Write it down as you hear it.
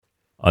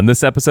On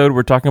this episode,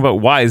 we're talking about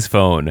Wise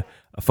Phone,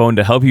 a phone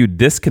to help you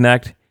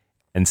disconnect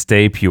and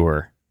stay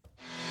pure.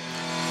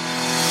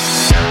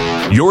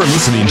 You're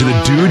listening to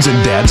the Dudes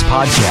and Dads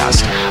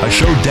Podcast, a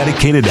show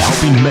dedicated to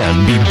helping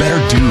men be better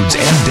dudes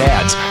and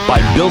dads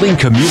by building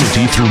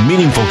community through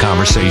meaningful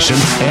conversation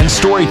and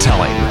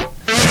storytelling.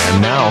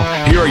 And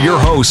now, here are your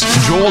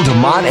hosts, Joel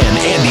DeMont and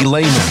Andy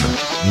Lehman.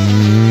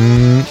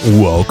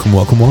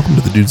 Welcome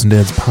to the Dudes and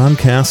Dads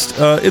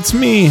Podcast. It's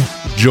me,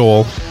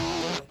 Joel,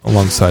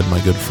 alongside my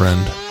good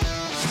friend,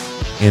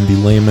 Andy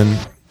Lehman.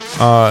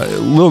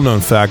 Little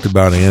known fact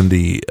about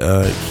Andy,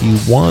 he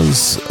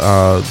was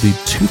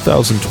the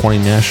 2020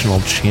 national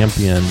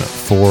champion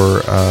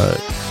for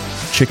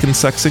chicken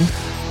sexing.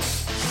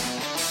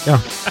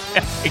 Yeah.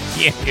 I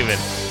can't even.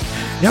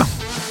 Yeah.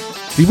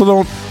 People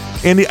don't...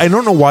 Andy, I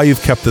don't know why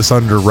you've kept this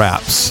under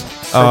wraps.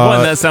 For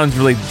one, that sounds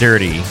really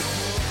dirty.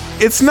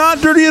 It's not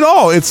dirty at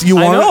all. It's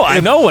I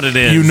know what it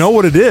is. You know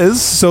what it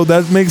is, so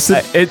that makes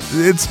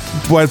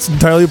it's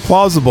entirely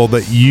plausible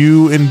that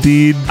you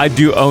indeed... I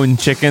do own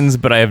chickens,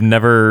 but I have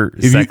never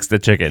sexed a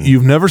chicken.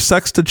 You've never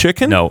sexed a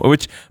chicken? No,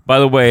 which, by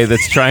the way,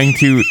 that's trying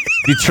to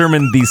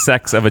determine the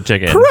sex of a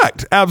chicken.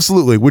 Correct,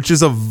 absolutely, which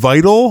is a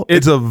vital thing.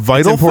 It's an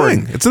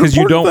important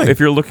thing. If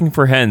you're looking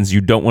for hens,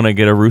 you don't want to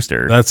get a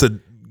rooster.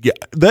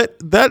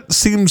 That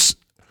seems...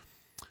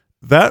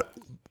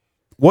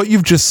 What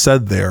you've just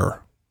said there,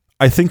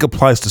 I think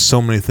applies to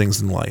so many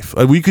things in life.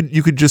 You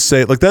could just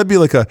say, like, that'd be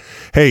like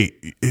hey,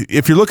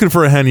 if you're looking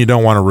for a hen, you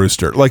don't want a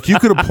rooster. Like, you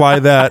could apply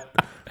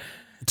that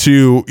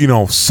to,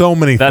 so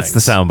many That's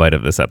things. the soundbite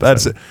of this episode.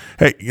 That's it.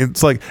 Hey,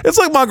 it's like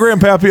my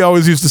grandpappy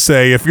always used to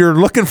say, if you're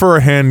looking for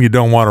a hen, you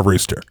don't want a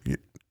rooster.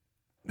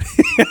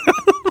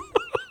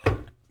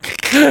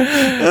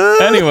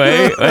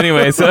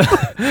 Anyway, so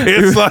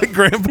it's like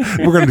grandpa.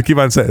 We're going to keep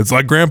on saying it's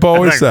like grandpa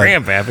always said.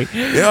 Grandpappy.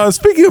 Yeah.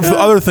 Speaking of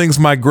other things,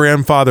 my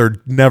grandfather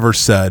never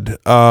said.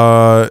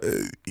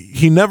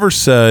 He never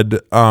said.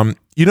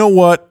 You know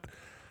what?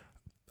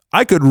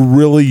 I could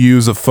really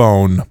use a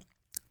phone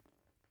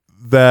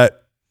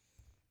that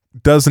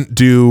doesn't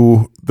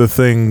do the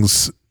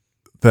things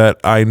that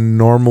I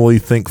normally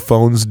think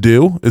phones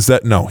do. Is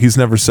that no? He's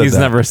never said. He's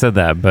never said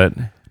that, but.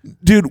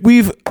 Dude,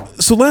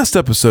 last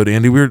episode,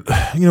 Andy, we're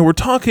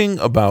talking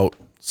about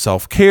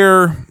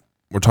self-care.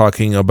 We're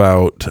talking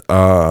about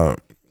some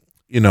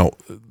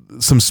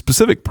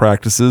specific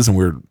practices, and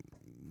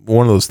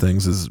one of those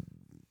things is,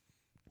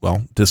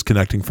 well,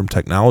 disconnecting from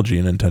technology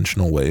in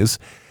intentional ways.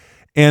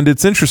 And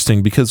it's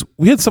interesting because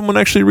we had someone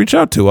actually reach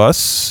out to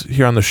us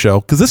here on the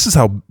show, because this is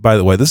how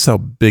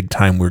big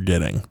time we're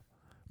getting.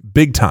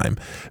 Big time.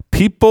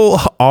 People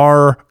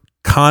are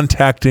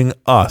contacting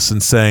us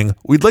and saying,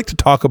 we'd like to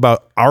talk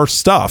about our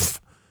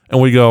stuff, and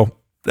we go,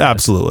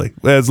 absolutely,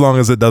 as long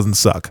as it doesn't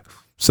suck.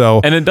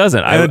 And it doesn't.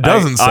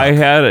 Suck. I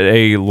had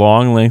a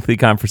long, lengthy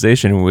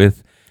conversation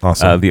with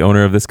the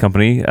owner of this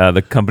company.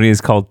 The company is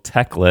called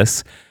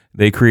Techless.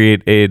 They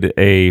created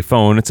a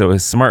phone. It's a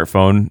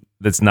smartphone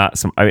that's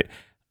not I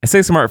say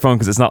smartphone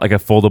because it's not like a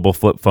foldable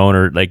flip phone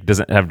or like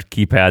doesn't have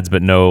keypads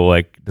but no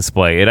like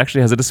display. It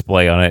actually has a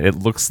display on it. It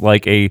looks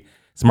like a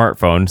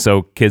smartphone,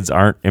 so kids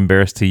aren't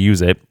embarrassed to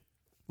use it.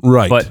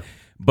 Right.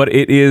 But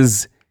it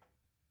is,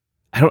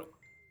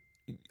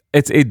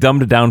 it's a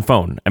dumbed down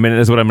phone. I mean,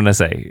 that's what I'm going to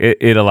say.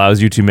 It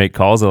allows you to make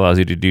calls, it allows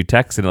you to do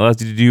text, and it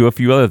allows you to do a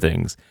few other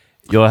things.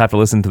 You'll have to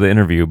listen to the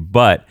interview,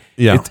 but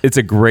it's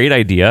a great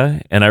idea,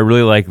 and I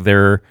really like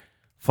their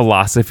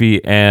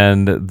philosophy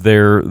and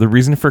the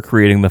reason for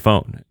creating the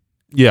phone.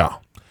 Yeah.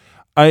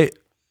 I'll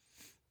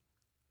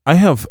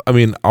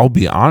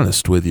be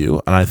honest with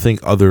you, and I think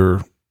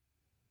other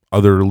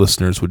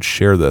listeners would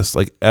share this.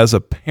 Like, as a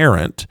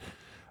parent,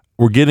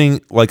 we're getting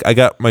like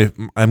I'm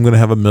going to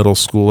have a middle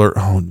schooler.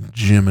 Oh,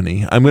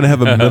 Jiminy. I'm going to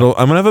have a middle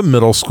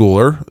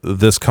schooler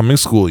this coming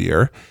school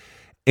year.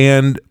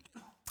 And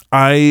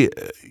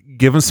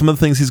given some of the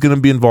things he's going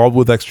to be involved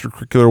with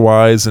extracurricular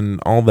wise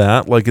and all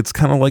that, like, it's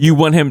kind of like, you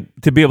want him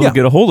to be able to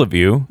get a hold of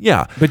you.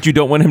 Yeah. But you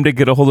don't want him to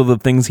get a hold of the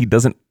things he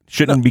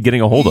shouldn't be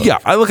getting a hold of. Yeah.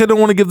 I don't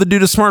want to give the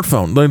dude a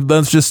smartphone. Like,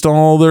 that's just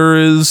all there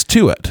is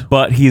to it.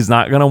 But he's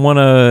not going to want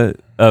a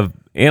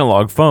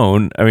analog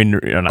phone. I mean,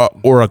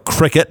 or a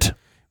Cricket.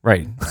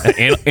 Right.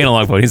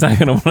 Analog phone. He's not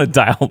going to want to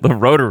dial the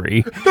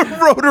rotary.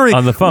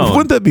 On the phone.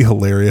 Wouldn't that be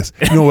hilarious?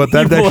 You know what?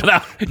 That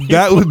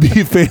would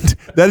be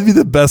that'd be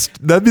the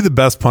best. That'd be the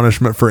best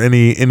punishment for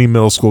any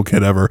middle school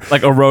kid ever.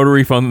 Like a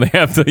rotary phone they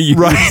have to use.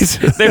 Right.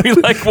 They'd be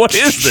like, "What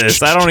is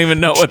this? I don't even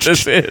know what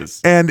this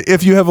is." And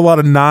if you have a lot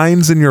of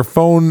nines in your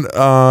phone,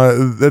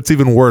 that's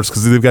even worse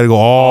because they've got to go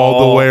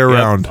all the way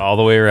around. All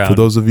the way around. For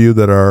those of you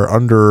that are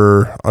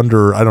under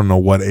I don't know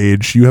what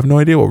age, you have no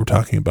idea what we're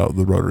talking about,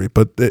 the rotary.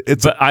 But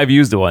I've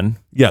used one.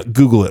 Yeah,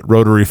 Google it.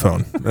 Rotary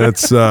phone.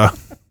 It's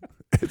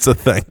it's a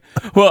thing.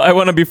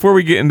 Well, before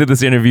we get into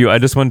this interview, I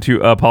just want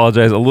to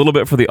apologize a little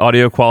bit for the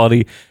audio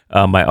quality.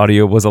 My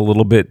audio was a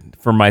little bit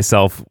for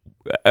myself.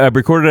 I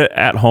recorded it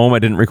at home. I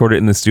didn't record it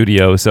in the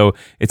studio, so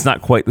it's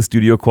not quite the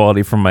studio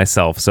quality from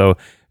myself. So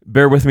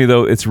bear with me,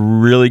 though. It's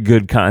really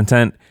good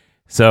content.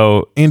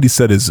 So Andy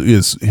said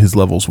his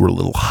levels were a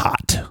little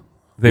hot.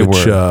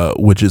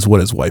 which is what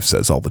his wife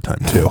says all the time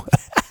too.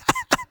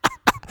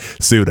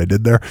 See what I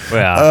did there?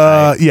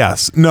 Well,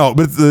 yes, no,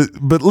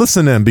 but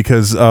listen in,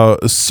 because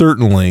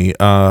certainly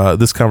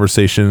this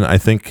conversation, I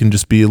think, can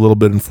just be a little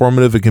bit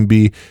informative. It can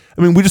be.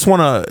 I mean, we just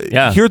want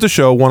to here at the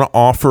show want to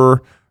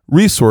offer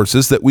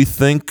resources that we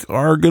think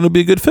are going to be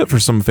a good fit for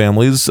some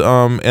families.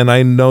 And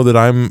I know that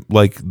I'm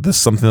like, this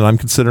is something that I'm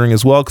considering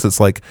as well, because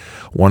it's like,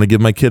 want to give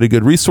my kid a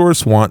good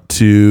resource, want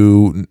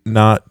to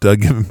not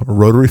give him a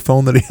rotary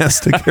phone that he has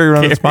to carry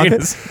around in his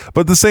pocket.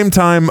 But at the same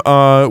time,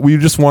 we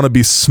just want to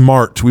be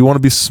smart. We want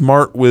to be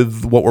smart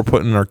with what we're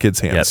putting in our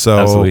kids' hands. Yep,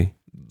 absolutely.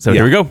 So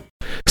here we go.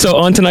 So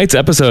on tonight's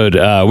episode,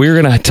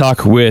 we're going to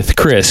talk with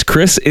Chris.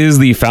 Chris is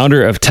the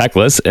founder of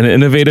Techless, an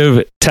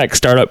innovative tech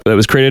startup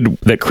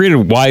that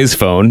created Wise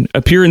Phone,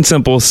 a pure and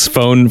simple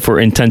phone for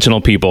intentional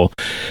people.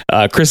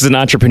 Chris is an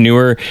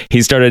entrepreneur.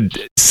 He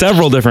started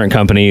several different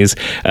companies.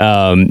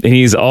 And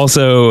he's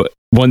also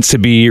wants to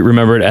be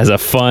remembered as a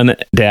fun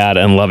dad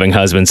and loving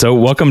husband. So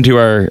welcome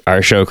to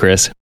our show,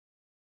 Chris.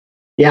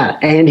 Yeah,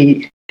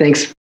 Andy,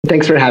 thanks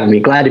for having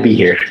me. Glad to be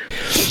here.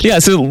 Yeah,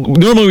 so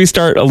normally we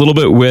start a little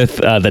bit with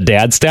the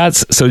dad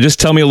stats. So just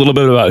tell me a little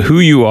bit about who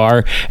you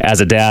are as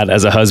a dad,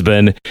 as a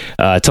husband.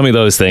 Tell me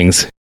those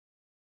things.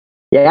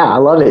 Yeah, I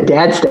love it.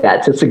 Dad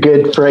stats. It's a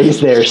good phrase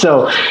there.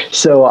 So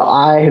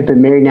I have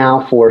been married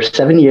now for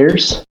 7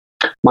 years.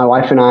 My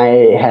wife and I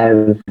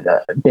have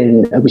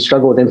we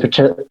struggle with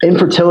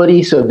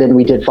infertility. So then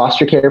we did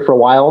foster care for a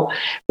while.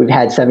 We've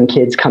had 7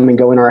 kids come and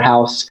go in our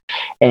house.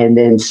 And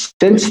then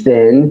since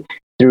then,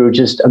 through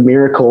just a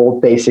miracle,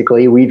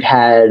 basically, we've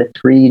had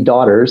 3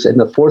 daughters, and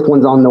the 4th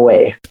one's on the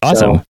way.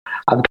 Awesome. So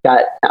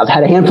I've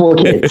had a handful of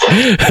kids.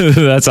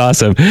 That's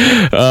awesome.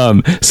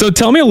 So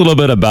tell me a little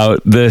bit about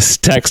this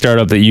tech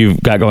startup that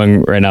you've got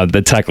going right now,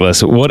 the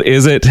Techless. What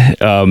is it?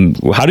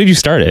 How did you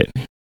start it?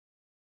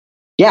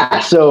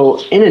 Yeah.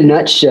 So in a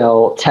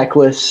nutshell,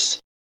 Techless,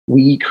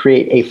 we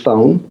create a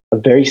phone, a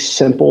very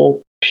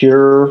simple,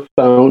 pure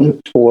phone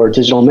for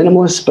digital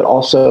minimalists, but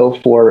also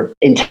for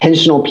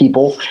intentional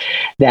people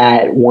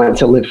that want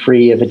to live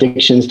free of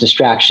addictions,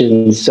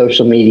 distractions,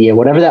 social media,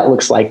 whatever that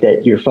looks like,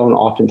 that your phone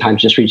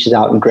oftentimes just reaches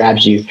out and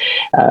grabs you.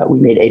 We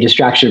made a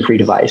distraction-free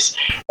device.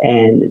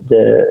 And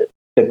the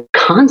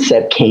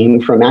concept came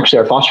from actually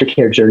our foster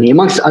care journey,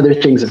 amongst other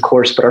things, of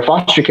course, but our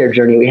foster care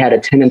journey, we had a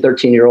 10 and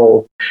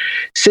 13-year-old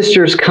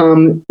sisters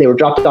come. They were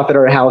dropped off at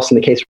our house,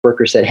 and the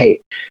caseworker said,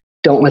 "Hey,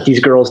 don't let these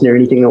girls near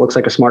anything that looks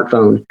like a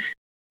smartphone."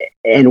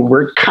 And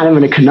we're kind of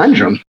in a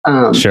conundrum.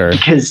 Sure.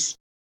 Because,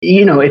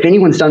 if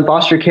anyone's done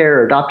foster care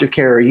or adoptive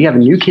care, or you have a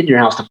new kid in your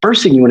house, the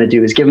first thing you want to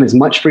do is give them as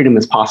much freedom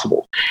as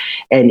possible.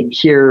 And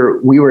here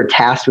we were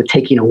tasked with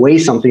taking away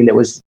something that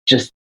was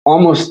just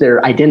almost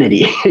their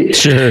identity.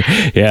 Sure.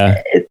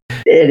 Yeah.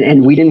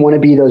 And we didn't want to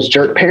be those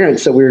jerk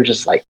parents. So we were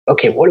just like,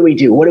 okay, what do we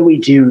do? What do we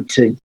do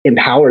to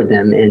empower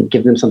them and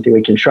give them something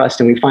we can trust?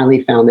 And we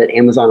finally found that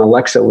Amazon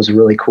Alexa was a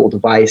really cool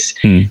device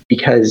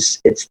because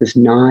it's this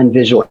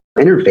non-visual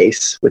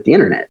interface with the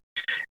internet.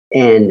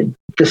 And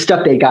the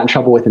stuff they got in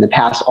trouble with in the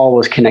past all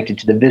was connected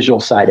to the visual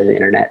side of the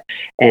internet.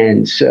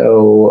 And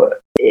so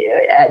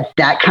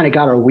that kind of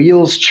got our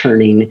wheels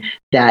churning,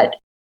 that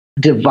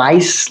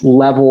device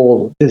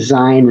level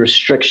design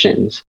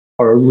restrictions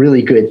are a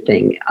really good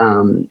thing.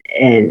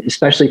 And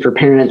especially for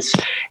parents.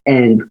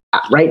 And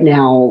right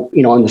now,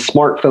 in the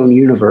smartphone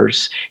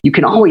universe, you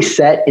can always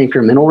set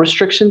incremental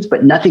restrictions,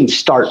 but nothing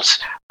starts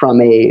from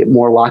a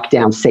more locked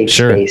down safe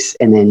space.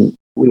 And then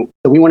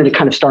we wanted to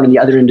kind of start on the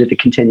other end of the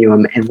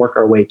continuum and work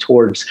our way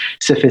towards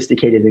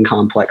sophisticated and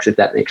complex, if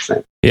that makes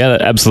sense. Yeah,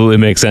 that absolutely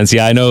makes sense.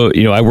 Yeah, I know,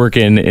 I work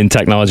in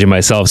technology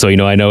myself. So,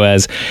 I know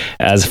as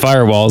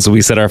firewalls,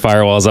 we set our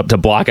firewalls up to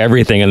block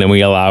everything, and then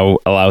we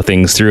allow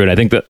things through. And I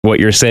think that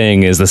what you're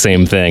saying is the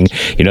same thing.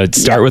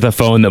 Start with a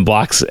phone that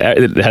blocks,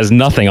 it has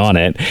nothing on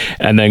it,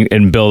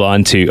 and build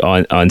onto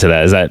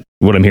that. Is that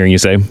what I'm hearing you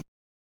say?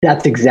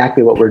 That's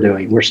exactly what we're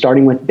doing. We're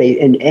starting with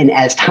and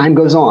as time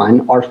goes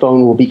on, our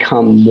phone will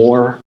become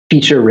more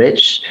feature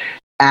rich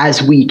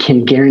as we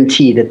can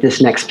guarantee that this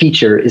next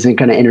feature isn't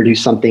going to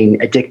introduce something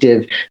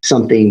addictive,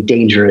 something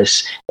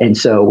dangerous. And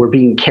so we're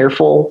being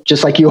careful,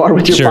 just like you are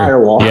with your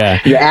firewall. Yeah.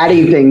 You're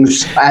adding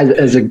things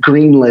as a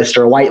green list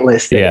or a white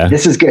list. Yeah.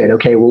 This is good.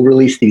 Okay, we'll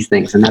release these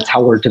things. And that's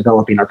how we're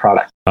developing our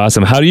product.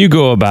 Awesome. How do you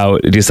go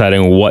about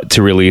deciding what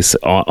to release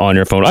on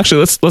your phone?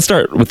 Actually, let's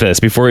start with this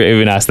before you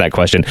even ask that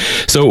question.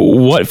 So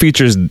what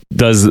features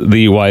does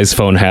the Wise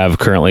Phone have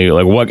currently?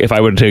 Like, what if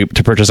I were to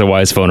purchase a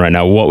Wise Phone right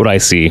now, what would I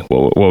see?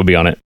 What would be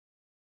on it?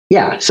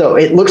 Yeah, so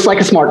it looks like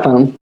a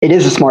smartphone. It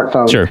is a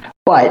smartphone, sure,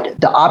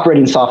 but the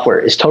operating software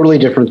is totally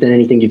different than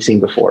anything you've seen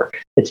before.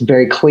 It's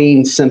very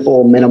clean,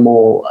 simple,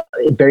 minimal,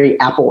 very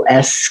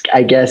Apple-esque,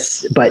 I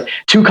guess, but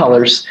 2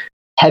 colors,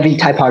 heavy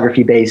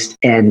typography based,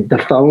 and the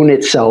phone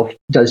itself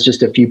does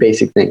just a few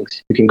basic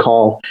things. You can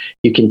call,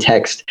 you can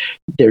text,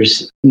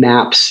 there's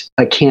maps,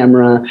 a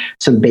camera,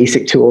 some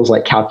basic tools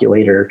like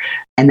calculator,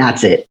 and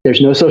that's it.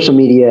 There's no social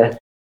media,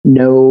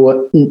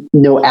 no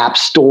app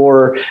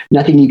store,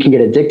 nothing you can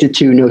get addicted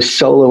to, no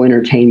solo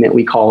entertainment,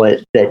 we call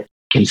it, that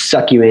can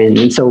suck you in.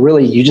 And so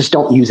really you just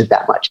don't use it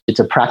that much. It's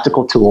a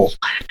practical tool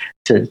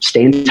to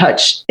stay in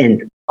touch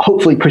and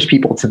hopefully push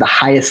people to the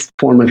highest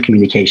form of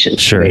communication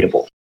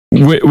available.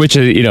 Which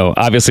is, you know,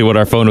 obviously what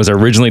our phone was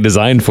originally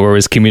designed for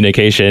was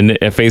communication,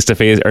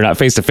 face-to-face, or not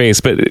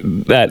face-to-face, but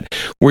that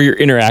where you're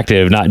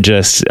interactive, not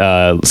just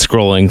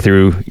scrolling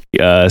through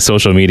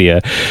social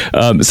media.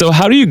 So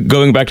how do you,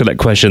 going back to that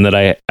question that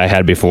I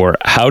had before,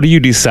 how do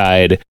you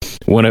decide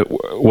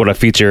what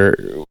features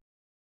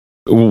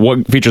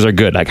are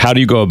good? Like, how do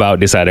you go about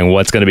deciding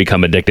what's going to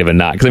become addictive and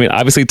not? Because I mean,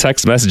 obviously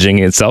text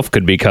messaging itself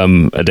could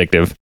become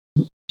addictive.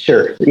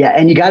 Sure. Yeah.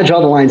 And you got to draw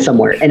the line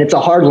somewhere. And it's a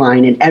hard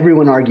line and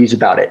everyone argues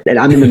about it. And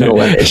I'm in the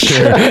middle of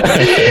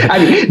it. I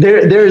mean,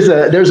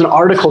 there's an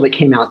article that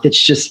came out that's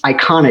just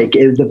iconic.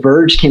 The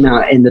Verge came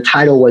out and the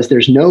title was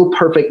 "There's no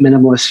perfect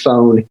minimalist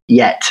phone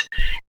yet."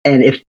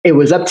 And if it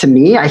was up to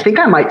me, I think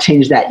I might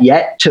change that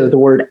 "yet" to the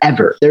word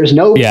 "ever." There's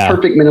no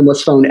perfect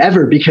minimalist phone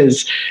ever,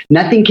 because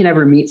nothing can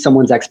ever meet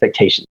someone's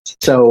expectations.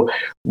 So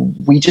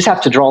we just have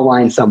to draw a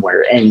line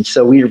somewhere. And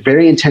so we are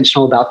very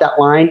intentional about that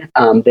line.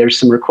 There's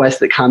some requests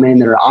that come in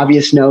that are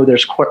obvious no.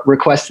 There's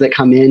requests that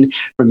come in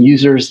from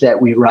users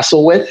that we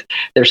wrestle with.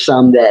 There's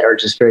some that are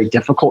just very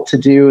difficult to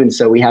do. And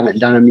so we haven't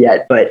done them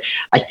yet. But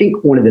I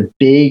think one of the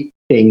big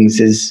things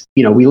is,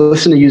 you know, we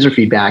listen to user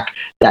feedback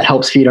that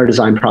helps feed our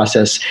design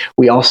process.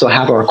 We also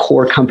have our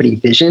core company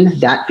vision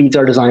that feeds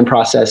our design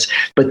process.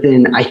 But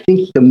then I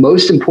think the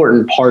most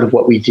important part of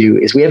what we do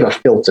is we have a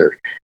filter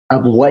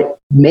of what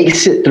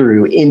makes it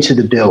through into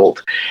the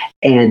build.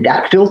 And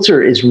that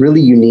filter is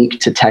really unique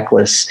to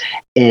Techless.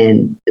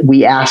 And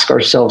we ask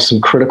ourselves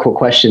some critical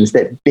questions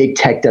that big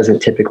tech doesn't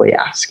typically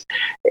ask.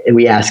 And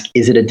we ask,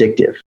 is it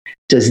addictive?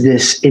 Does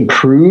this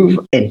improve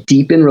and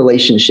deepen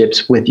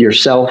relationships with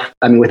yourself,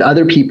 with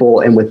other people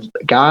and with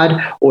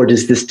God, or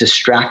does this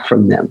distract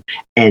from them?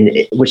 And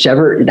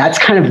whichever, that's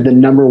kind of the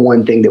number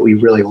one thing that we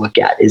really look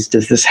at is,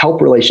 does this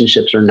help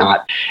relationships or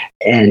not?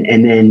 And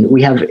then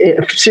we have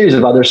a series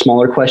of other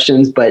smaller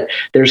questions, but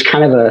there's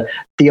kind of a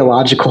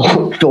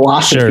theological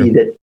philosophy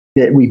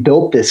that we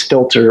built this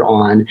filter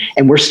on,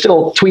 and we're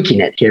still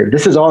tweaking it here.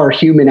 This is our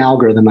human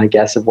algorithm, I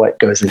guess, of what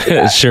goes into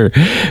that. Sure.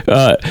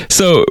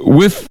 So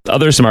with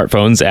other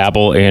smartphones,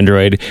 Apple,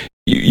 Android,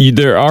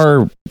 there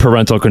are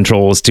parental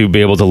controls to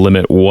be able to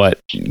limit what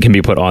can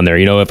be put on there.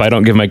 You know, if I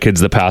don't give my kids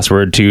the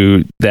password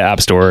to the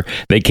App Store,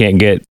 they can't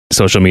get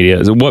social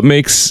media. So what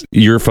makes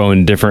your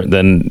phone different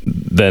than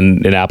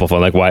an Apple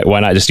phone? Like, why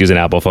not just use an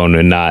Apple phone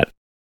and not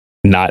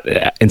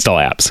install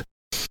apps?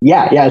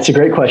 Yeah, it's a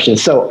great question.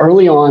 So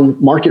early on,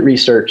 market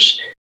research,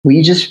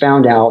 we just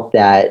found out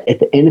that at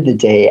the end of the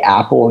day,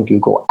 Apple and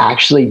Google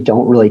actually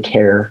don't really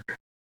care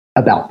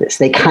about this.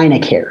 They kind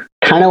of care.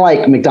 Kind of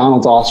like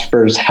McDonald's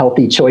offers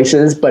healthy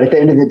choices, but at the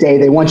end of the day,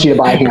 they want you to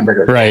buy a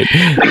hamburger. Right.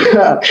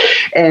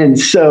 And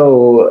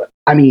so,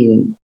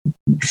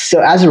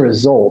 so as a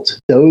result,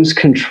 those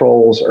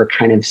controls are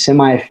kind of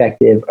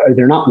semi-effective, or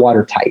they're not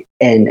watertight.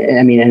 And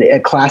a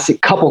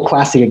couple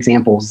classic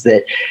examples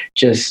that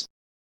just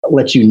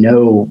let you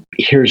know,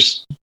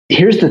 here's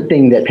the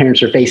thing that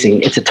parents are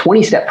facing. It's a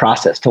 20-step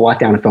process to lock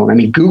down a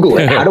phone. Google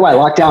it. How do I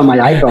lock down my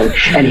iPhone?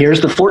 And here's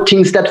the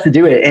 14 steps to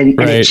do it. And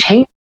it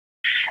changed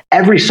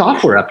every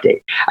software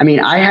update.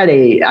 I had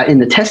in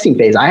the testing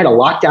phase, I had a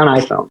lockdown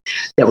iPhone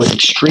that was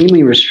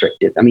extremely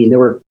restricted. There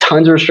were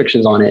tons of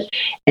restrictions on it.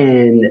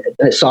 And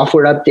a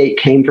software update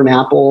came from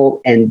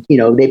Apple, and,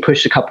 they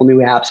pushed a couple new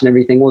apps and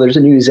everything. Well, there's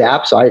a news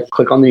app. So I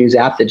click on the news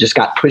app that just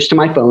got pushed to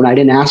my phone. I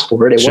didn't ask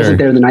for it. It wasn't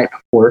there the night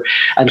before.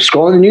 I'm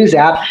scrolling the news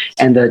app,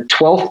 and the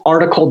 12th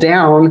article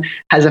down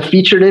has a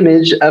featured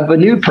image of a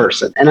nude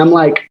person. And I'm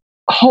like,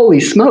 holy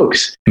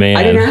smokes, man,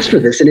 I didn't ask for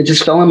this. And it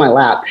just fell in my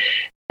lap.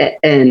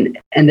 And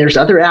there's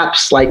other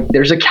apps, like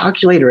there's a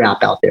calculator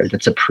app out there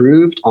that's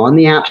approved on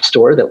the App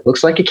Store that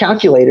looks like a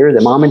calculator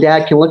that mom and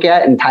dad can look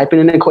at and type in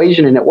an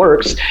equation and it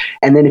works.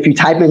 And then if you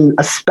type in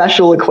a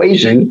special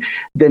equation,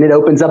 then it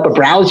opens up a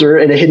browser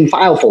and a hidden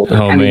file folder.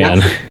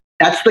 Man.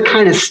 That's the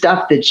kind of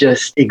stuff that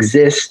just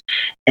exists.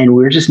 And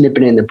we're just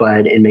nipping it in the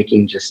bud and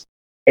making just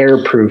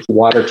airproof,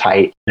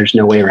 watertight. There's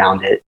no way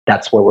around it.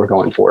 That's what we're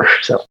going for.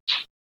 So.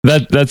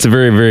 That's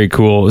very, very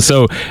cool.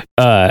 So,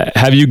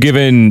 have you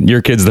given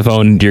your kids the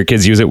phone? Do your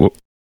kids use it?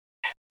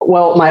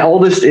 Well, my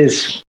oldest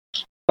is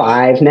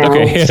 5 now.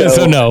 Okay,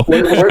 so no.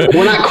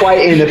 we're not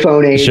quite in the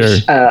phone age, sure.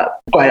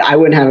 But I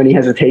wouldn't have any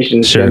hesitation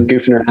in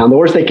goofing around. The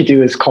worst they could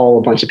do is call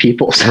a bunch of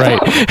people. So.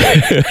 Right.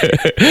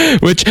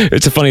 Which,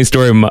 it's a funny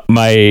story.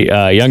 My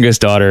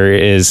youngest daughter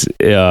is,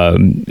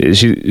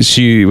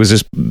 she was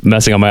just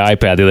messing on my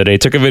iPad the other day,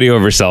 took a video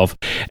of herself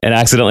and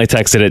accidentally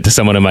texted it to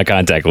someone in my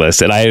contact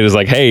list. And I was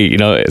like, hey,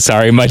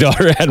 sorry, my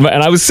daughter had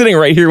and I was sitting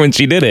right here when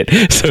she did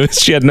it. So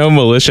she had no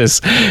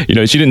malicious, she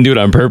didn't do it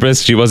on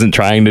purpose. She wasn't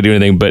trying to do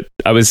anything, but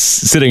I was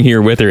sitting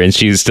here with her and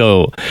she's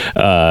still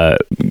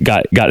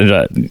got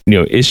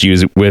into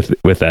issues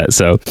with that.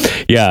 So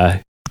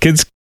yeah,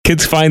 kids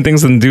find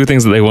things and do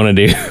things that they want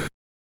to do.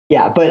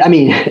 Yeah, but I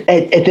mean,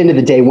 at the end of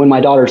the day, when my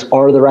daughters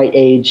are the right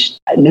age,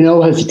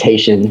 no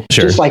hesitation.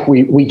 Sure. Just like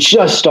we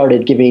just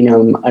started giving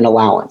them an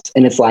allowance,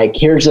 and it's like,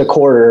 here's a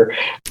quarter,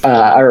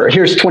 or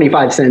here's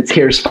 25 cents,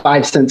 here's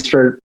 5 cents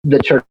for the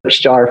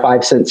church jar,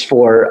 5 cents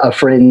for a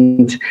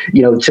friend,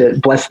 to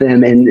bless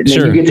them, and then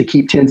you get to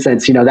keep 10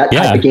 cents. That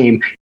type of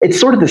game. It's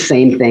sort of the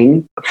same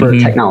thing for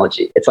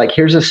technology. It's like,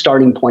 here's a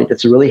starting point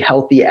that's a really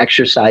healthy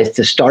exercise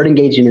to start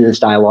engaging in this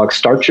dialogue,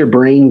 start your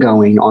brain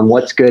going on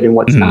what's good and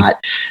what's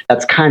not.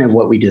 That's kind of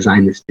what we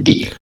designed this to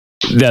be.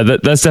 Yeah,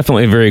 that's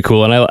definitely very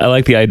cool. And I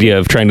like the idea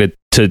of trying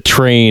to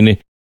train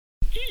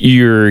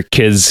your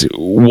kids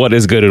what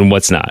is good and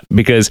what's not,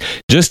 because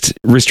just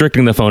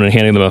restricting the phone and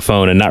handing them a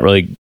phone and not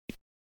really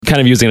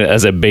kind of using it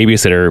as a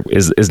babysitter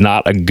is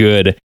not a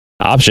good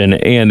option.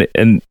 And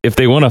if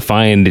they want to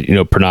find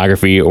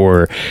pornography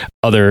or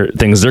other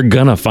things, they're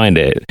gonna find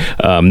it.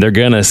 They're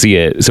gonna see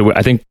it. So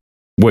I think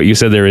what you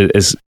said there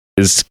is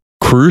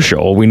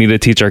crucial. We need to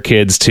teach our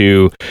kids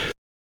to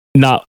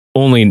not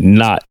only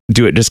not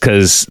do it just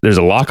because there's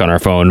a lock on our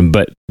phone,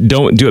 but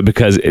don't do it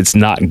because it's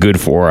not good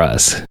for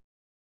us.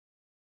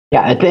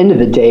 Yeah, at the end of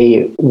the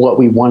day, what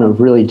we want to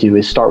really do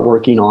is start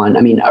working on,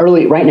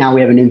 right now we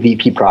have an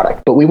MVP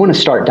product, but we want to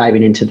start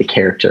diving into the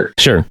character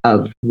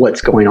of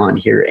what's going on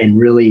here and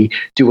really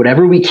do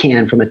whatever we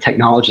can from a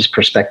technologist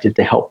perspective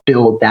to help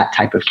build that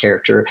type of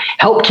character,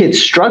 help kids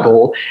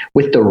struggle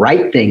with the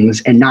right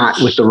things and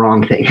not with the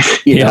wrong things.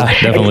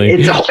 Definitely.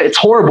 It's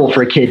horrible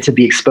for a kid to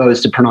be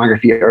exposed to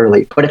pornography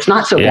early, but it's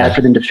not so bad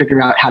for them to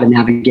figure out how to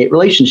navigate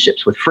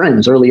relationships with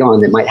friends early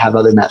on that might have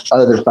other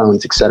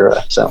phones,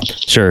 etc. So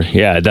sure.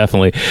 Yeah,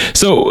 definitely.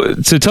 So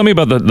tell me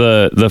about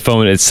the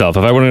phone itself.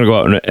 If I wanted to go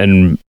out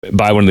and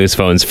buy one of these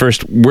phones,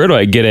 first, where do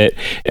I get it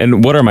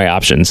and what are my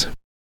options?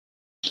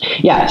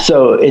 Yeah,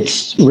 so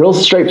it's real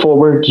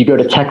straightforward. You go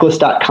to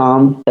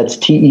techless.com. That's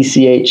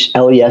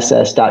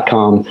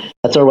techless.com.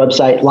 That's our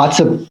website.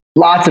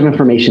 Lots of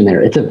information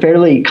there. It's a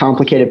fairly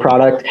complicated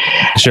product.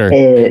 Sure.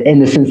 In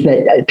the sense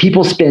that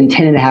people spend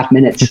 10.5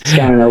 minutes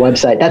scouring our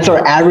website. That's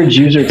our average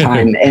user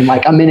time. And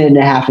like a minute and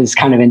a half is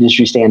kind of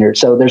industry standard.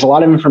 So there's a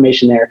lot of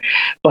information there,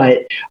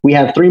 but we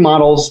have 3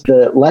 models.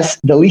 The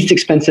least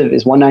expensive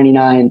is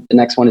 $199. The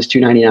next one is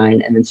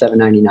 $299 and then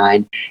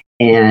 $799.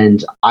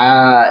 And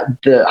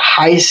the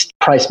highest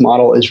price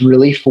model is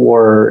really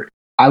for,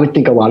 I would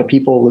think, a lot of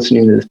people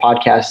listening to this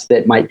podcast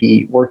that might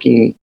be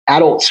working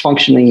adults,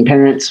 functioning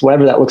parents,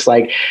 whatever that looks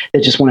like,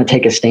 that just want to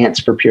take a stance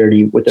for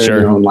purity with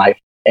their own life.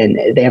 And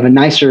they have a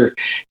nicer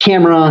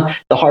camera.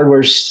 The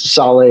hardware's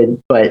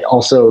solid, but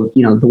also,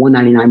 the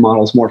 $199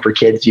 model is more for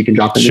kids. You can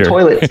drop in the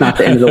toilet. It's not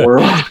the end of the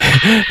world.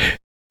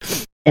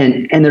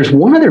 And there's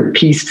one other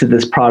piece to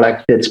this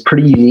product that's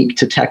pretty unique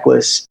to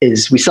Techless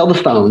is we sell the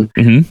phone,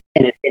 and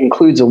it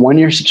includes a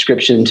 1-year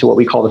subscription to what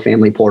we call the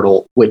Family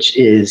Portal, which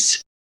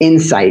is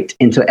insight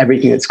into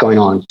everything that's going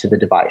on to the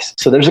device.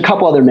 So there's a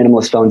couple other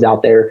minimalist phones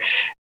out there.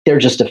 They're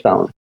just a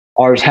phone.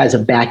 Ours has a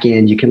back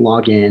end. You can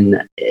log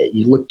in,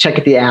 check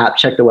at the app,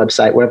 check the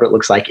website, whatever it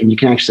looks like, and you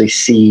can actually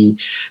see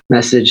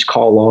message,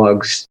 call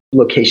logs,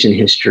 location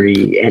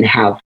history, and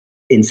have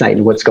insight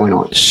into what's going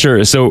on.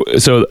 Sure. So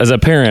as a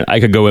parent, I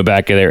could go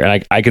back in there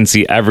and I can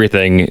see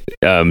everything,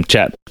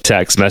 chat,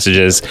 text,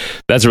 messages.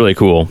 That's really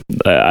cool.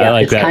 I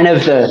like that. It's kind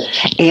of the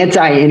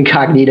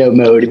anti-incognito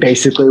mode.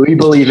 Basically, we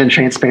believe in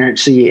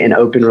transparency and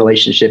open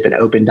relationship and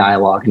open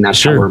dialogue, and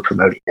that's how we're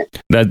promoting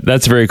it.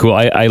 That's very cool.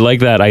 I like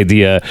that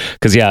idea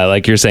because,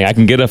 like you're saying, I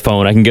can get a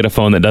phone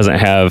that doesn't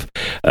have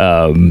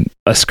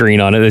a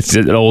screen on it. It's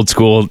an old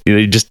school,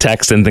 just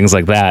text and things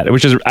like that,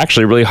 which is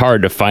actually really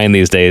hard to find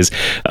these days.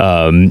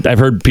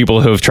 I've heard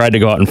people who have tried to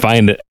go out and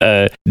find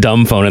a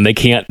dumb phone and they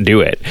can't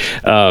do it.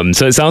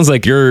 So it sounds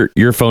like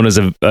your phone is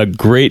a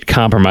great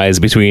compromise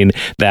between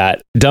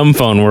that dumb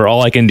phone where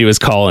all I can do is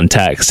call and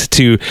text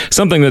to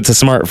something that's a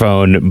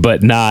smartphone,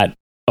 but not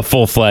a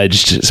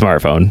full-fledged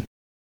smartphone.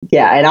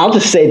 Yeah, and I'll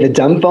just say the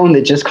dumb phone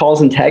that just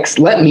calls and texts,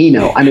 let me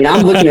know. I'm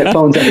looking at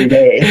phones every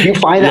day. If you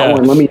find that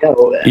one, let me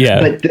know.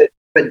 Yeah.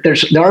 But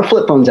there are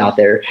flip phones out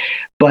there.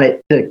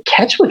 But the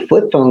catch with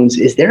flip phones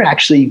is they're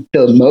actually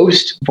the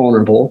most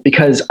vulnerable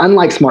because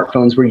unlike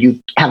smartphones where you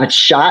have a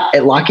shot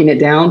at locking it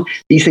down,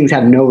 these things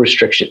have no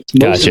restrictions.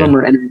 Most of them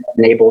are internet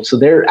enabled. So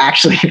they're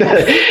actually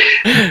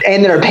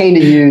and they're a pain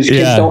to use.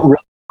 Kids don't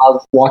really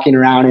love walking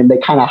around and they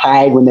kind of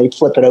hide when they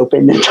flip it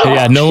open.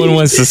 Yeah, no one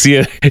wants to see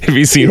it if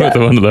you see with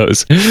one of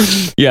those.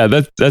 Yeah,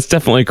 that's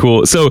definitely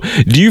cool. So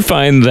do you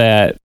find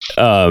that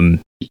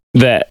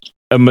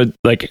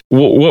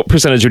what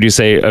percentage would you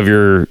say of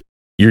your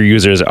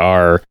users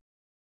are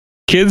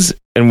kids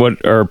and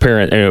what are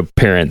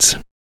parents?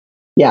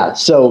 Yeah,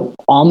 so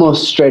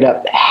almost straight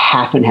up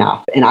half and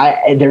half. And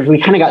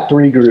we kind of got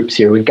 3 groups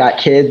here. We've got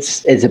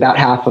kids, it's about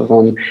half of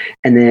them.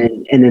 And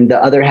then the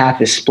other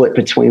half is split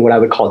between what I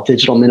would call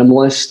digital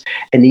minimalists.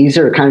 And these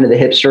are kind of the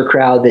hipster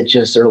crowd that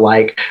just are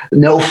like,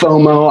 no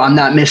FOMO, I'm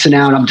not missing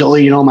out. I'm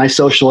deleting all my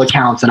social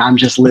accounts and I'm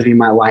just living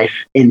my life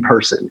in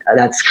person.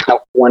 That's kind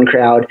of one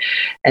crowd.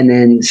 And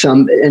then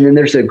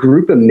there's a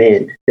group of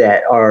men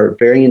that are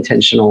very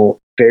intentional,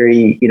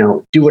 very,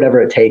 do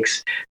whatever it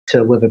takes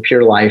to live a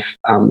pure life,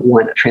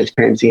 want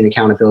transparency and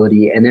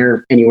accountability. And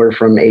they're anywhere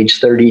from age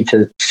 30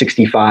 to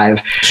 65.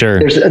 Sure.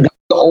 There's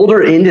the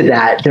older into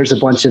that, there's a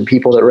bunch of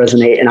people that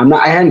resonate, and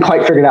I hadn't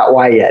quite figured out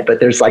why yet, but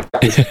there's like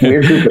this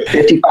weird group of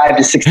 55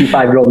 to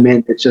 65-year-old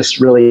men that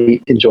just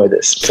really enjoy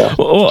this. So,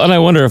 well, and I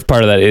wonder if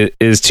part of that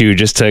is to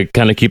just to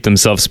kind of keep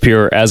themselves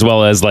pure, as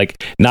well as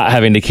like not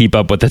having to keep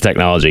up with the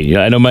technology.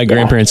 I know my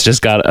grandparents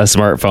just got a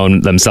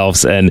smartphone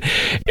themselves, and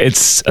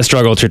it's a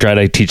struggle to try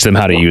to teach them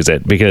how to use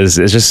it because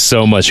there's just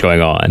so much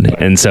going on.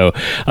 And so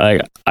I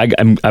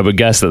would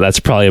guess that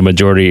that's probably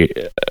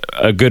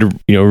a good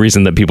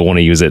reason that people want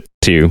to use it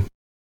too.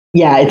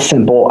 Yeah, it's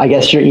simple. I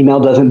guess your email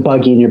doesn't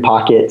bug you in your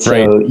pocket.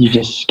 So you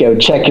just go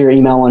check your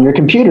email on your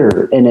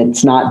computer and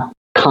it's not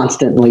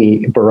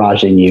constantly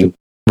barraging you.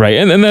 Right.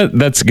 And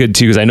that's good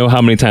too, because I know how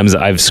many times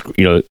I've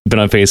been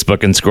on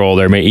Facebook and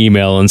scrolled, or my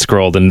email and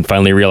scrolled, and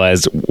finally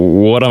realized,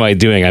 what am I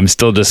doing? I'm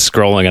still just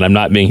scrolling and I'm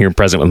not being here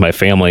present with my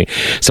family.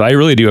 So I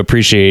really do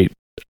appreciate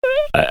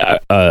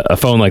a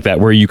phone like that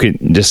where you could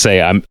just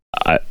say,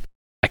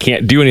 I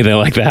can't do anything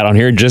like that on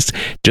here just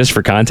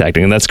for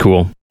contacting, and that's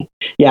cool.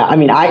 Yeah, I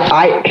mean,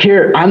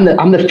 I'm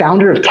the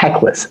founder of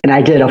Techless, and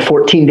I did a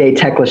 14-day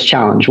Techless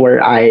challenge where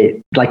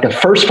the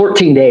first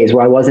 14 days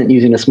where I wasn't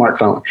using a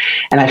smartphone,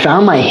 and I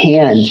found my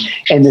hand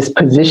in this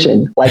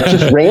position, like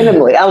just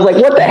randomly. I was like,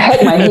 what the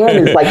heck? My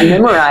hand is like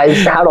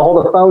memorized how to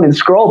hold a phone and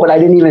scroll, but I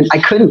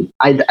couldn't.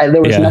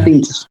 There was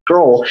nothing to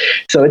scroll.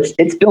 So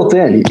it's built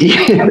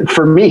in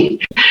for me.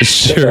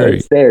 Sure. So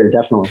it's there,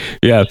 definitely.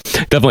 Yeah,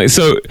 definitely.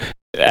 So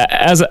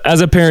as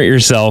a parent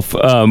yourself,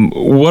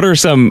 what are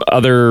some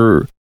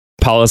other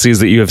policies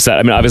that you have set?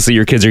 I mean, obviously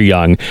your kids are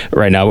young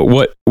right now,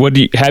 but what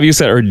have you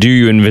set, or do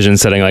you envision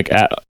setting like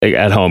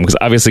at home? Because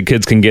obviously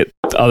kids can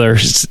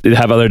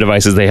have other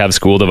devices. They have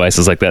school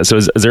devices like that. So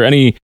is there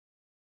any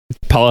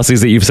policies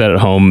that you've set at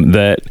home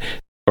that,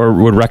 or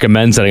would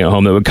recommend setting at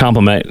home, that would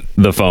complement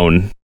the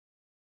phone?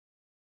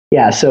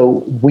 Yeah,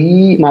 so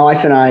my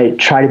wife and I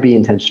try to be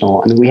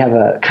intentional. I mean, we have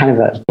a kind of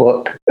a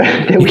book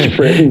that we've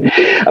written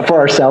for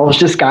ourselves,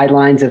 just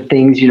guidelines of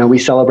things. We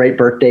celebrate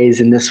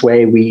birthdays in this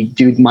way. We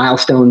do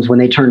milestones when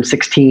they turn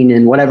 16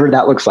 and whatever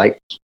that looks like.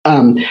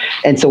 And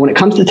so when it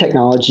comes to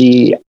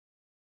technology,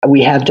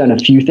 we have done a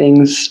few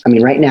things. I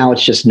mean, right now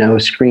it's just no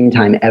screen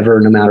time ever,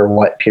 no matter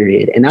what,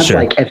 period. And that's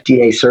like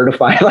FDA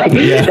certified.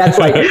 That's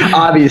like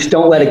obvious.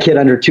 Don't let a kid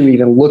under 2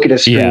 even look at a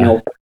screen.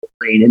 Yeah.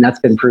 And that's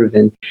been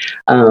proven.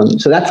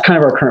 So that's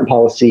kind of our current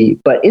policy.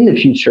 But in the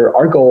future,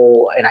 our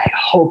goal, and I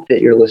hope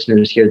that your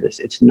listeners hear this,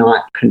 it's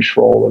not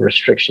control or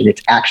restriction.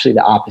 It's actually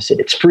the opposite.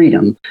 It's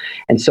freedom.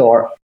 And so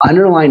our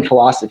underlying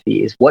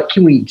philosophy is, what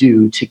can we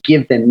do to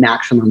give them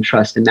maximum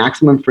trust and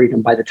maximum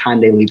freedom by the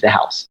time they leave the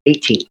house?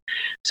 18.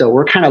 So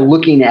we're kind of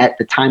looking at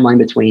the timeline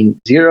between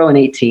 0 and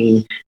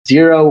 18,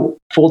 0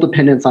 full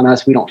dependence on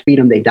us. We don't feed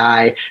them, they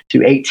die,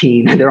 to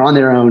 18, they're on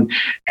their own.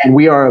 And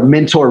we are a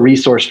mentor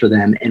resource for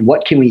them. And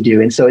what can we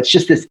do? And so it's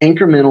just this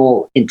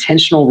incremental,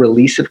 intentional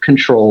release of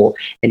control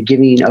and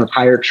giving of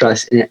higher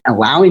trust and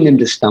allowing them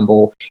to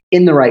stumble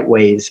in the right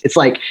ways. It's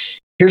like,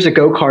 here's a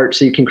go-kart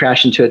so you can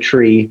crash into a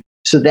tree,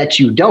 so that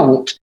you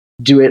don't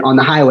do it on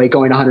the highway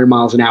going 100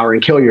 miles an hour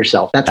and kill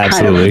yourself. That's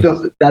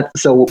Absolutely.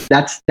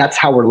 That's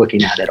how we're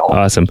looking at it all.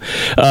 Awesome.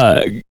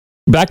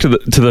 Back to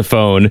the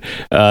phone.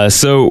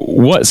 So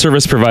what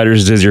service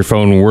providers does your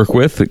phone work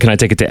with? Can I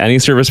take it to any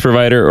service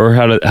provider, or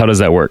how does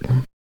that work?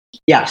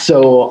 Yeah.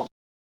 So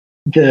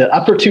the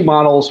upper 2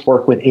 models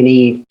work with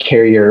any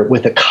carrier,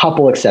 with a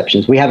couple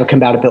exceptions. We have a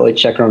compatibility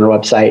checker on our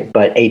website,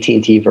 but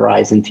AT&T,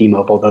 Verizon,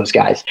 T-Mobile, those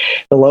guys.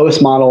 The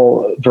lowest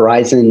model,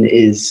 Verizon,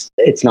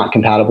 it's not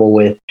compatible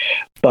with,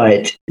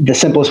 but the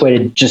simplest way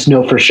to just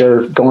know for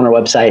sure, go on our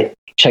website,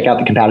 check out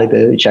the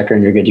compatibility checker,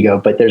 and you're good to go.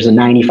 But there's a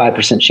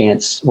 95%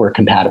 chance we're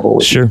compatible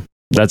with. Sure.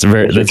 That's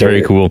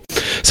very cool.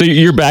 So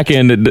your back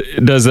end,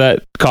 does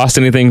that cost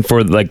anything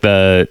for like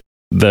the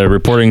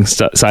reporting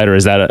side, or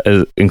is that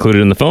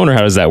included in the phone, or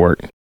how does that work?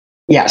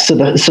 Yeah, so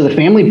the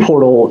family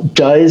portal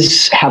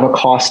does have a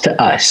cost to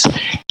us.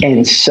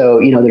 And so,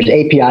 there's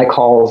API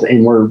calls,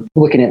 and we're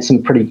looking at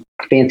some pretty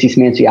fancy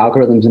smancy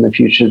algorithms in the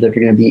future that are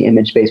going to be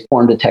image-based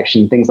form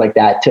detection, things like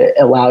that, to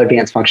allow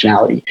advanced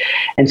functionality.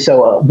 And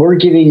so we're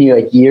giving you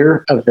a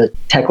year of the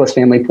Techless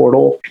family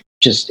portal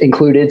just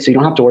included, so you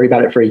don't have to worry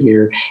about it for a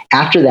year.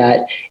 After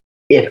that,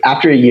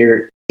 after a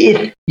year,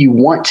 if you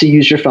want to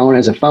use your phone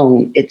as a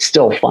phone, it's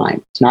still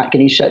fine. It's not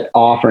getting shut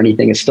off or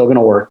anything. It's still going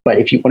to work. But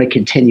if you want to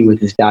continue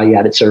with this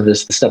value-added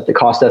service, the stuff that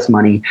costs us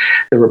money,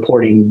 the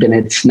reporting, then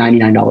it's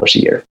 $99 a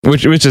year.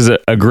 Which is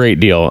a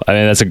great deal. I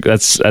mean,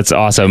 that's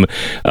awesome.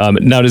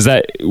 Now,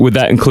 would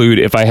that include,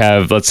 if I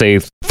have, let's say,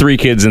 3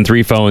 kids and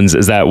 3 phones,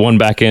 is that one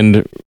back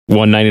end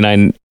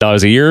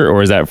 $199 a year,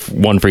 or is that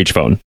one for each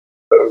phone?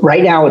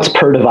 Right now, it's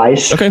per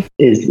device. Okay.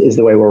 is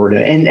the way we're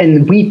doing it.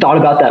 And we thought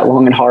about that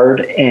long and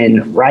hard.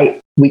 And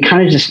we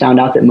kind of just found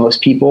out that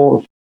most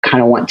people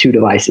kind of want 2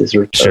 devices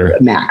or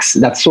max.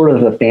 That's sort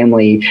of a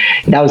family.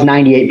 That was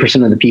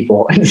 98% of the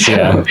people. And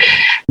so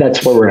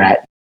that's where we're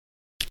at.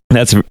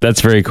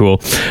 That's very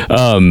cool.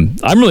 I'm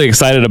really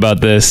excited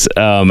about this.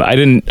 I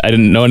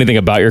didn't know anything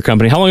about your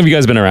company. How long have you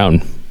guys been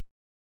around?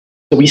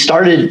 So we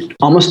started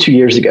almost 2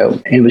 years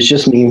ago. It was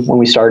just me when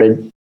we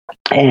started.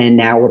 And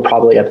now we're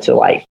probably up to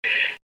like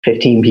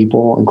 15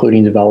 people,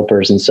 including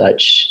developers and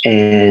such.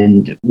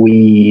 And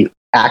we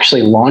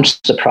actually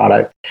launched the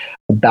product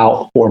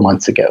about 4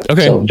 months ago.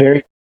 Okay. So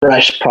very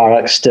fresh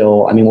product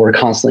still. I mean, we're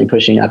constantly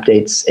pushing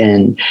updates,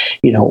 and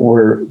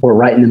we're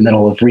right in the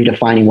middle of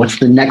redefining what's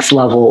the next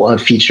level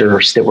of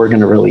features that we're going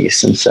to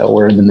release. And so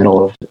we're in the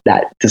middle of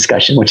that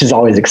discussion, which is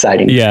always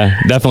exciting. Yeah,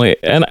 definitely.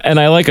 And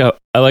I like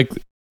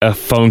a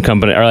phone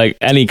company, or like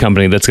any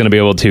company that's going to be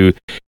able to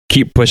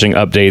keep pushing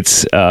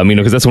updates,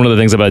 because that's one of the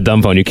things about a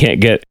dumb phone. You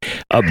can't get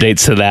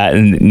updates to that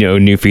and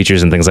new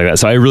features and things like that.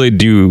 So I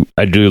do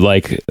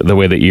like the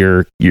way that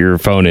your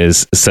phone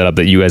is set up,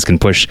 that you guys can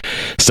push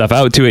stuff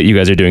out to it. You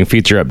guys are doing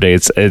feature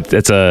updates.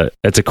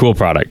 It's a cool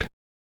product.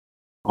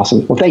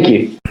 Awesome. Well, thank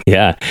you.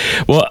 Yeah.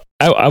 Well,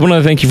 I want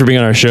to thank you for being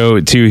on our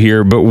show too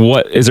here,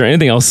 but is there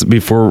anything else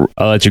before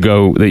I let you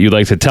go that you'd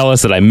like to tell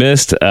us that I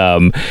missed? I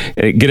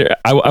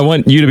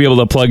want you to be able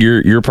to plug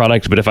your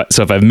product, but if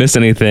I've missed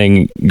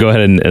anything, go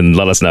ahead and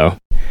let us know.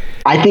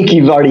 I think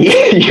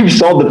you've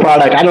sold the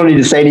product. I don't need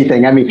to say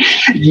anything. I mean,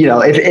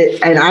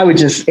 and I would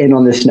just end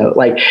on this note,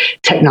 like,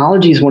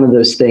 technology is one of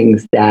those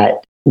things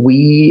that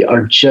we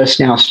are just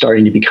now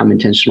starting to become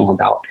intentional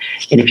about.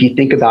 And if you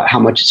think about how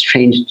much it's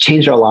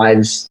changed our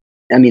lives,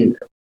 I mean,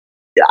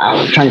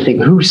 I'm trying to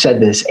think who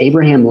said this.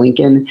 Abraham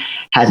Lincoln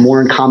had more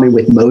in common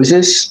with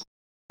Moses,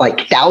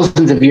 like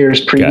thousands of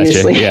years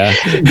previously,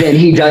 than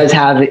he does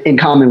have in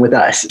common with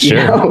us.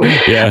 Sure.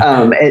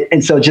 Yeah.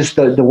 And so just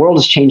the world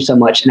has changed so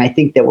much. And I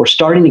think that we're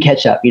starting to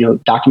catch up.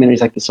 Documentaries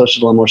like The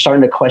Social Dilemma, we're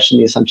starting to question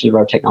the assumptions of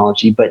our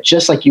technology. But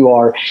just like you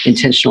are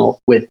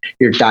intentional with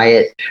your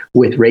diet,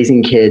 with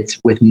raising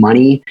kids, with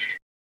money,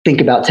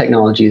 think about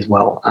technology as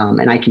well.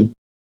 And I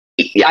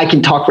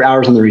can talk for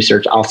hours on the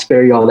research. I'll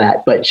spare you all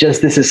that. But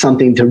just this is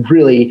something to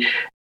really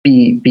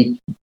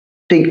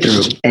think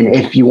through. And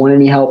if you want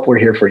any help, we're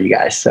here for you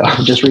guys. So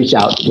just reach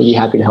out. We'll be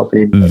happy to help.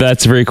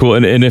 That's very cool.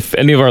 And if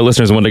any of our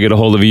listeners want to get a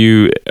hold of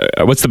you,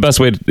 what's the best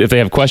way, if they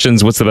have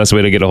questions, what's the best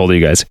way to get a hold of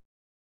you guys?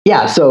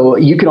 Yeah, so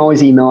you can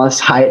always email us,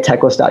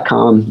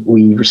 hi@techless.com.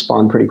 We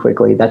respond pretty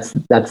quickly. That's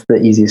the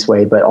easiest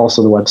way. But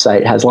also the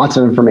website has lots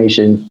of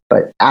information,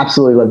 but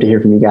absolutely love to hear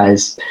from you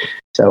guys.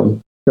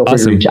 So feel free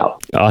to reach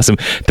out. Awesome.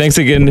 Thanks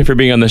again for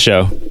being on the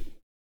show.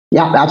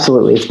 Yeah,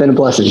 absolutely. It's been a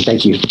blessing.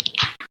 Thank you.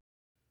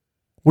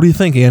 What do you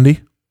think, Andy?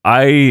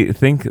 I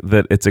think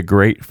that it's a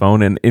great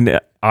phone, and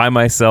I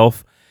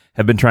myself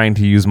have been trying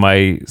to use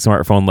my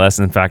smartphone less.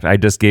 In fact, I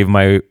just gave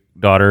my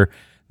daughter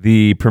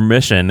the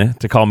permission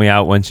to call me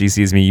out when she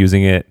sees me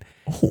using it,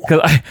 because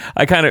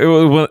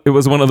it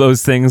was one of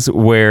those things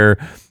where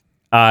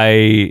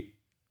I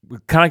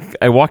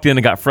walked in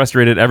and got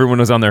frustrated. Everyone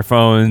was on their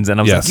phones, and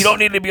I was like, "You don't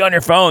need to be on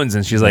your phones."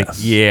 And she's like,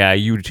 "Yeah,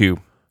 you too."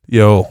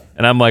 Yo.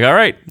 And I'm like, "All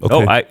right.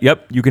 Okay.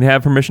 You can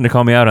have permission to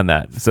call me out on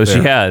that." So Fair.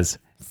 She has.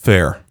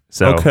 Fair.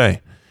 So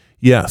okay.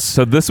 Yes.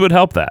 So this would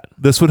help that.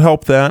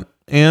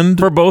 And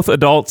for both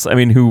adults,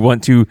 who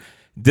want to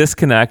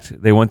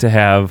disconnect, they want to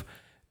have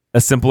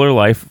a simpler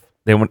life.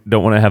 They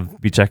don't want to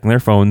be checking their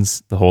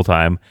phones the whole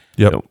time.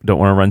 Yep. Don't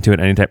want to run to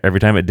it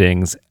every time it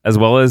dings, as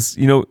well as,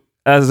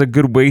 as a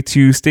good way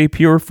to stay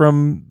pure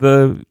from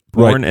the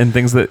porn and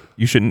things that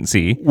you shouldn't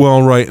see.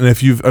 Well, right. And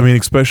if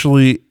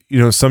especially,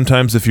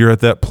 sometimes if you're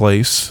at that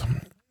place,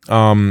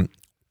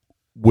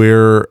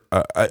 where,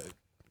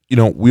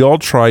 we all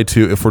try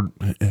to,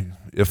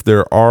 if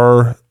there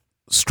are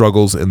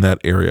struggles in that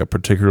area,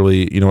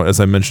 particularly, as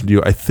I mentioned to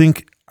you, I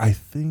think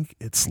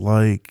it's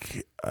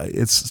like,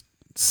 it's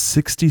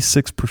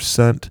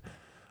 66%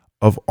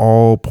 of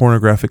all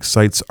pornographic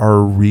sites are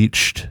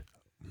reached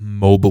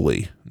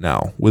mobily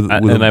now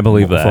and I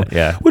believe that,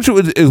 phone, which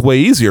is way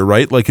easier,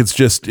 right? Like, it's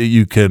just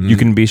you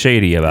can be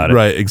shady about it,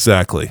 right?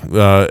 Exactly,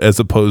 as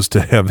opposed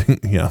to having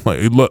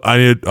like, look,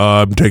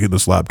 I'm taking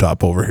this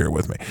laptop over here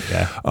with me.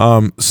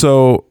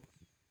 So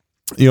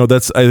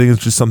that's, I think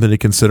it's just something to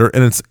consider,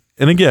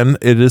 and again,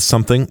 it is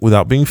something,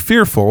 without being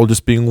fearful,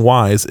 just being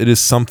wise. It is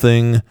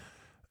something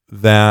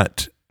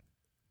that,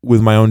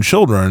 with my own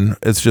children,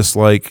 it's just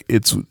like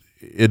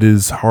it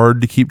is hard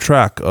to keep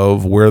track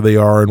of where they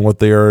are and what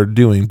they are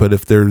doing. But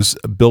if there's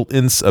a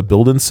built-in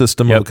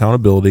system of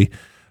accountability,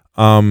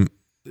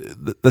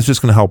 that's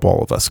just going to help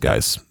all of us,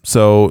 guys.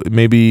 So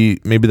maybe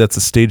that's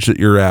a stage that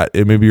you're at.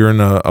 Maybe you're in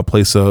a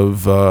place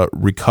of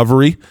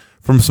recovery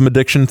from some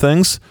addiction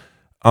things.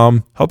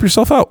 Help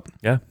yourself out.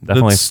 Yeah,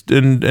 definitely. It's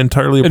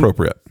entirely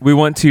appropriate. And we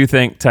want to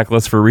thank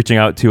Techless for reaching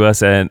out to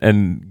us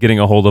and getting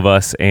a hold of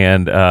us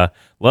and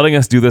letting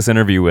us do this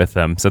interview with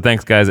them. So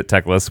thanks, guys at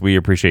Techless. We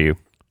appreciate you.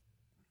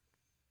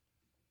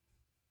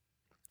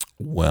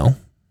 Well,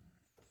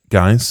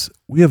 guys,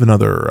 we have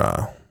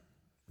another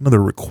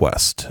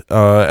request.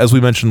 As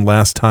we mentioned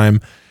last time,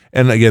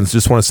 and again,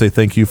 just want to say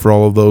thank you for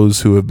all of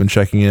those who have been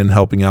checking in,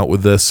 helping out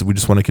with this. We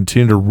just want to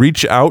continue to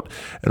reach out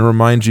and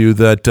remind you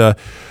that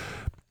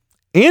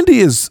Andy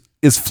is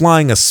is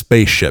flying a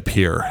spaceship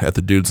here at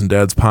the Dudes and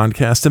Dads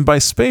podcast. And by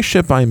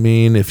spaceship, I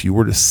mean, if you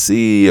were to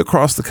see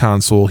across the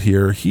console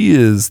here,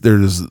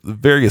 there's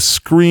various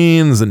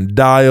screens and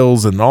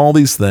dials and all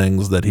these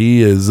things that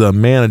he is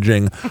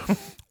managing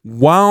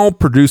while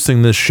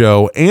producing this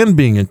show and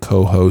being a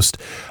co-host.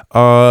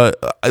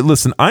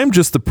 Listen, I'm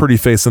just the pretty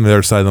face on the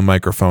other side of the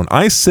microphone.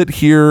 I sit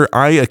here,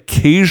 I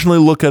occasionally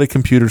look at a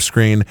computer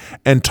screen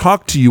and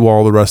talk to you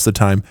all the rest of the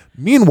time.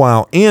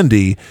 Meanwhile,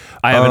 Andy,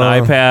 I have an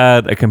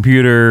iPad, a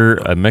computer,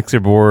 a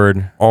mixer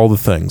board, all the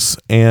things.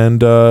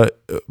 And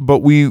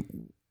but we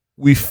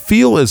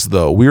feel as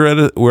though we're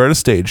at a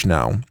stage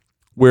now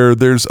where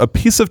there's a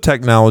piece of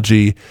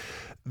technology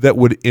that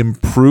would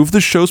improve the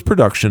show's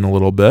production a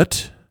little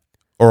bit,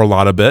 or a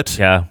lot of bit.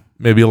 Yeah,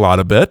 maybe a lot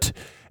of bit,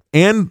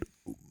 and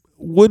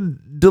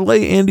would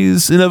delay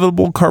Andy's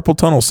inevitable carpal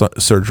tunnel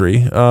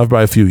surgery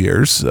by a few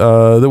years.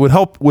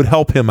 That would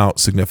help him out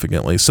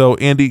significantly. So,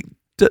 Andy,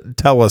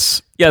 tell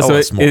us. Yeah, tell so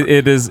us more.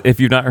 It is.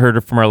 If you've not heard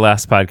it from our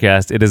last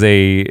podcast, it is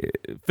a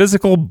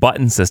physical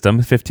button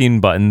system,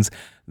 15 buttons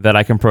that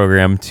I can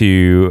program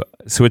to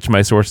switch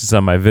my sources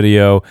on my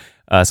video.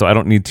 So I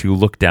don't need to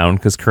look down,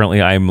 because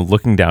currently I'm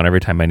looking down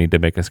every time I need to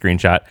make a screen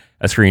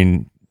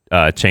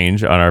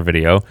change on our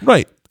video.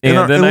 Right.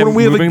 And then I'm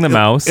moving the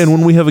mouse. And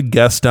when we have a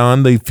guest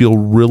on, they feel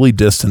really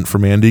distant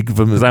from Andy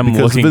because I'm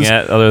looking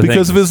at other things.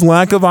 Because of his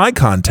lack of eye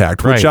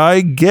contact, which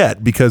I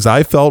get, because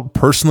I felt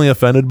personally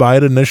offended by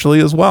it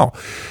initially as well.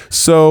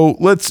 So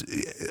let's,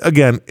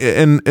 again,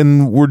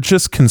 and we're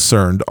just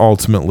concerned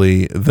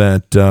ultimately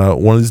that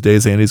one of these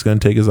days Andy's going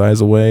to take his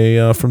eyes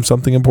away from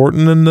something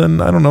important, and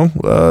then, I don't know,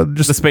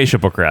 just the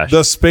spaceship will crash.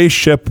 The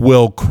spaceship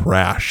will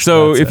crash.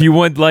 So if you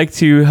would like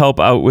to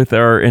help out with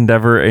our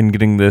endeavor in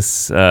getting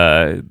this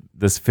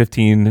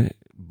 15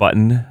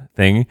 button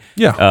thing,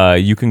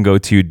 you can go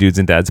to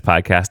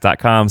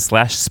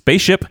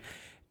dudesanddadspodcast.com/spaceship,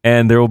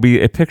 and there will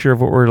be a picture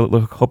of what we're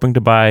hoping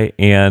to buy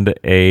and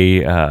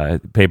a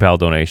PayPal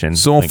donation.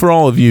 So for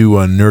all of you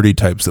nerdy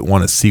types that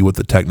want to see what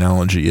the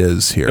technology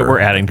is here that we're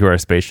adding to our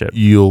spaceship,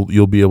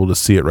 you'll be able to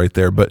see it right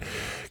there. But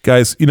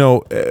guys,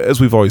 as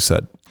we've always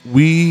said,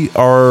 we're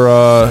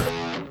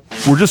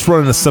just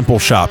running a simple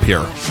shop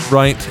here,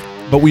 right?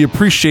 But we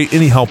appreciate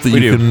any help that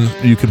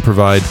you can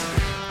provide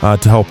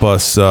to help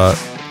us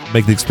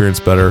make the experience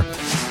better.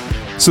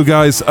 So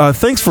guys,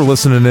 thanks for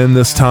listening in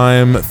this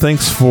time.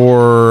 Thanks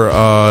for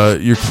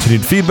your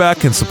continued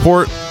feedback and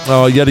support.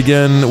 Yet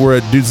again, we're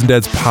at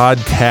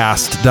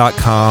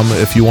dudesanddadspodcast.com.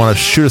 If you want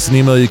to shoot us an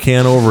email, you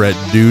can over at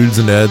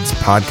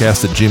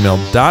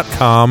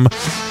dudesanddadspodcast@gmail.com.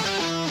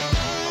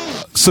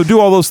 So do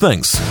all those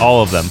things.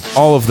 All of them.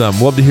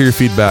 Love to hear your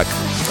feedback.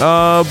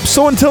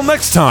 So until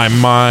next time,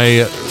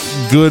 my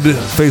good,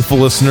 faithful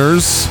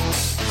listeners,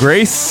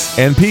 grace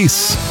and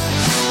peace.